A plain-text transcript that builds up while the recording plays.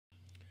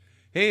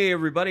Hey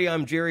everybody,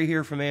 I'm Jerry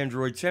here from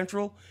Android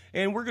Central,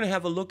 and we're going to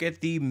have a look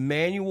at the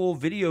manual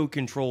video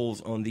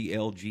controls on the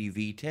LG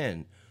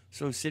V10.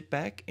 So sit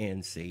back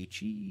and say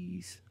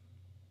cheese.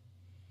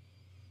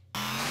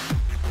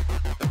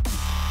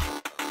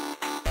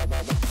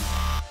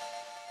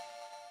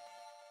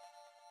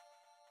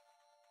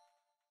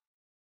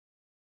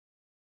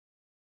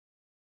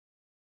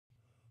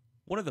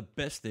 One of the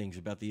best things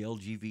about the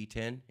LG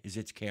V10 is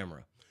its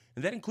camera,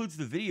 and that includes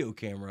the video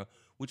camera,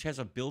 which has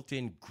a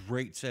built-in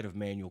great set of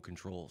manual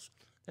controls.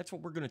 That's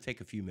what we're going to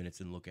take a few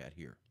minutes and look at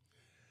here.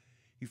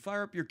 You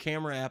fire up your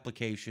camera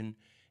application,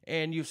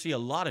 and you'll see a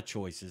lot of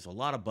choices, a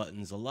lot of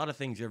buttons, a lot of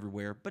things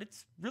everywhere, but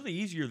it's really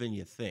easier than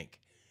you think.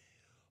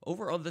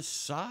 Over on the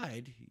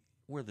side,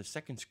 where the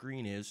second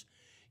screen is,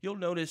 you'll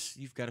notice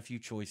you've got a few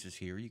choices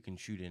here. You can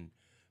shoot in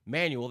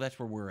manual, that's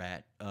where we're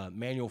at.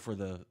 Manual for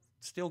the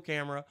still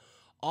camera,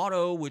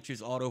 auto, which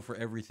is auto for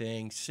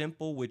everything,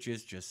 simple, which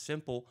is just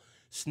simple,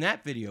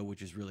 snap video,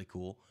 which is really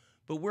cool,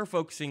 but we're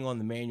focusing on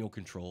the manual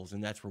controls,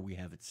 and that's where we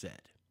have it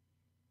set.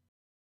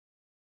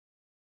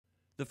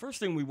 The first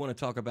thing we want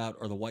to talk about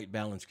are the white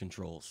balance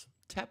controls.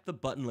 Tap the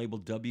button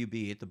labeled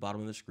WB at the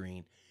bottom of the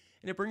screen,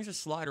 and it brings a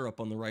slider up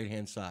on the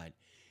right-hand side.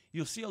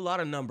 You'll see a lot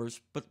of numbers,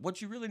 but what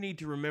you really need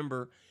to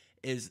remember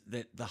is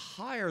that the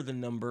higher the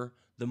number,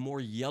 the more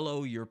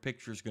yellow your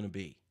picture is going to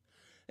be.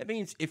 That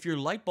means if your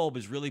light bulb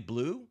is really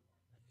blue,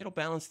 it'll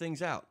balance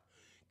things out.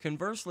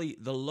 Conversely,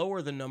 the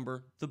lower the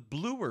number, the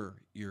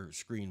bluer your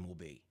screen will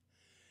be.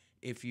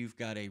 If you've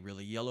got a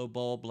really yellow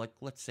bulb, like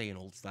let's say an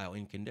old style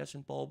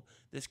incandescent bulb,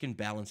 this can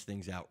balance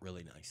things out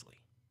really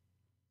nicely.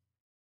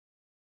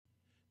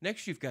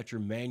 Next, you've got your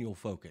manual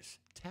focus.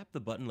 Tap the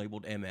button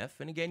labeled MF,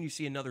 and again you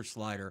see another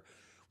slider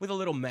with a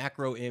little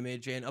macro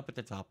image, and up at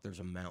the top there's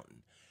a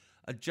mountain.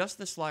 Adjust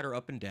the slider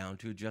up and down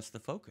to adjust the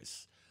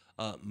focus.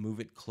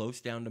 Move it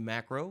close down to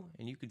macro,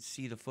 and you can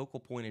see the focal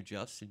point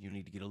adjusts, and you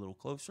need to get a little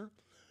closer.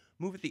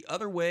 Move it the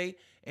other way,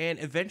 and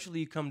eventually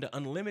you come to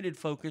unlimited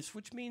focus,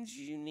 which means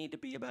you need to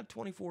be about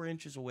 24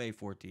 inches away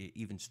for it to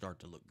even start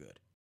to look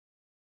good.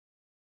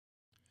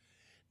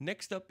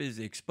 Next up is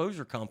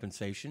exposure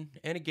compensation,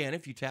 and again,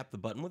 if you tap the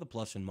button with a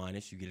plus and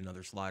minus, you get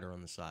another slider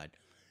on the side.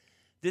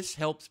 This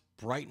helps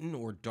brighten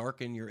or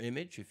darken your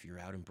image. If you're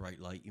out in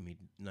bright light, you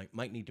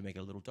might need to make it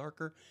a little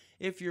darker.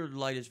 If your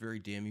light is very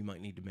dim, you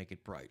might need to make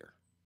it brighter.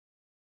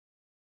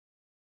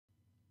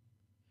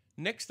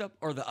 Next up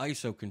are the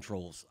ISO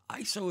controls.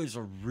 ISO is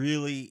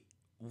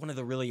one of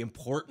the really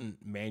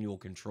important manual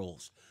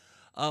controls.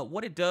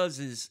 What it does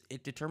is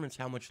it determines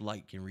how much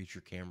light can reach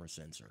your camera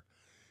sensor.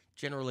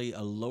 Generally,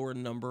 a lower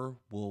number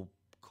will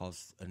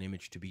cause an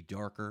image to be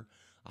darker.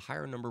 A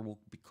higher number will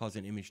cause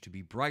an image to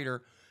be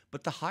brighter.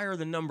 But the higher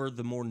the number,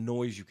 the more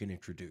noise you can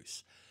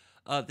introduce.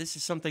 This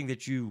is something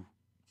that you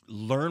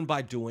learn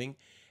by doing.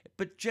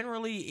 But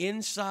generally,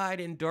 inside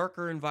in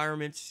darker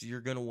environments,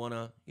 you're going to want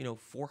to,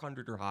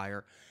 400 or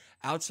higher.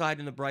 Outside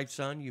in the bright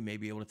sun, you may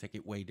be able to take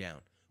it way down.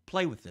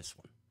 Play with this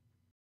one.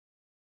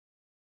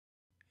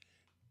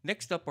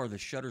 Next up are the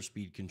shutter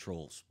speed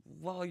controls.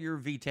 While your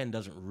V10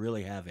 doesn't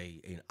really have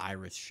an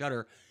iris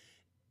shutter,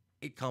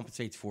 it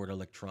compensates for it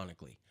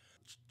electronically.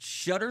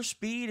 Shutter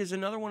speed is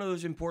another one of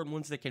those important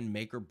ones that can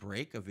make or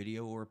break a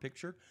video or a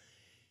picture.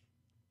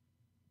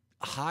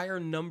 Higher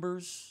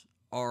numbers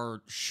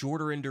are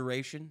shorter in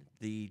duration.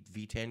 The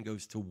V10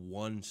 goes to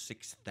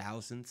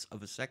 1/6000th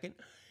of a second.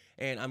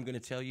 And I'm going to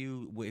tell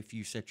you, if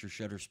you set your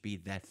shutter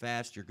speed that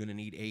fast, you're going to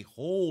need a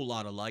whole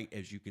lot of light,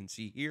 as you can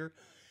see here.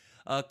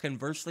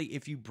 Conversely,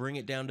 if you bring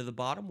it down to the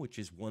bottom, which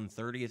is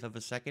 1/30th of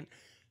a second,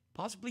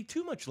 possibly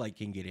too much light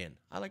can get in.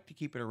 I like to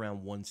keep it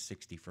around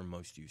 160 for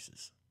most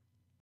uses.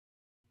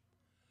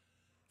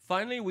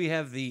 Finally, we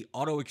have the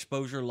auto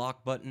exposure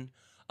lock button.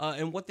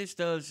 And what this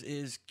does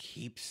is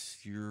keeps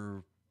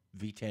your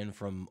V10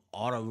 from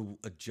auto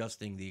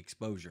adjusting the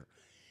exposure.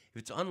 If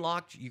it's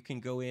unlocked, you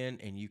can go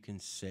in and you can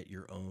set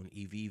your own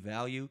EV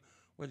value,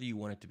 whether you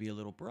want it to be a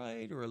little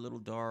bright or a little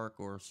dark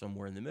or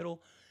somewhere in the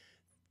middle.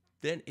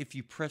 Then if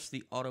you press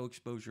the auto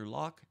exposure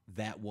lock,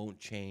 that won't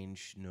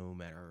change no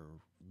matter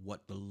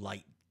what the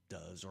light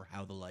does or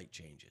how the light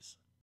changes.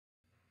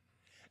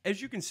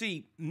 As you can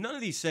see, none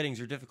of these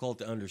settings are difficult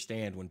to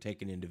understand when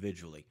taken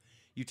individually.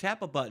 You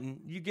tap a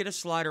button, you get a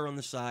slider on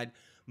the side,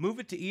 move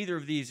it to either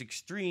of these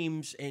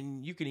extremes,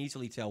 and you can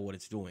easily tell what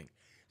it's doing.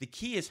 The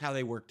key is how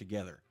they work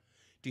together.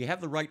 Do you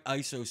have the right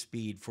ISO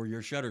speed for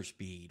your shutter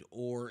speed,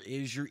 or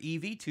is your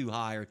EV too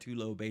high or too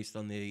low based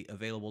on the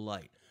available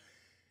light?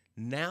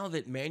 Now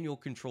that manual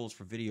controls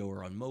for video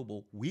are on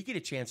mobile, we get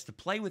a chance to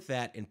play with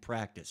that and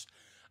practice.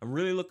 I'm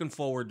really looking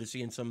forward to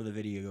seeing some of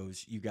the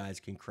videos you guys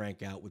can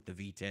crank out with the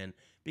V10,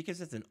 because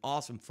it's an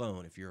awesome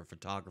phone if you're a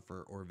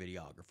photographer or a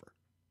videographer.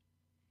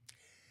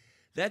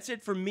 That's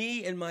it for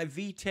me and my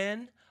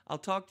V10. I'll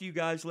talk to you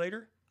guys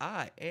later.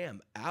 I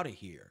am out of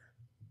here.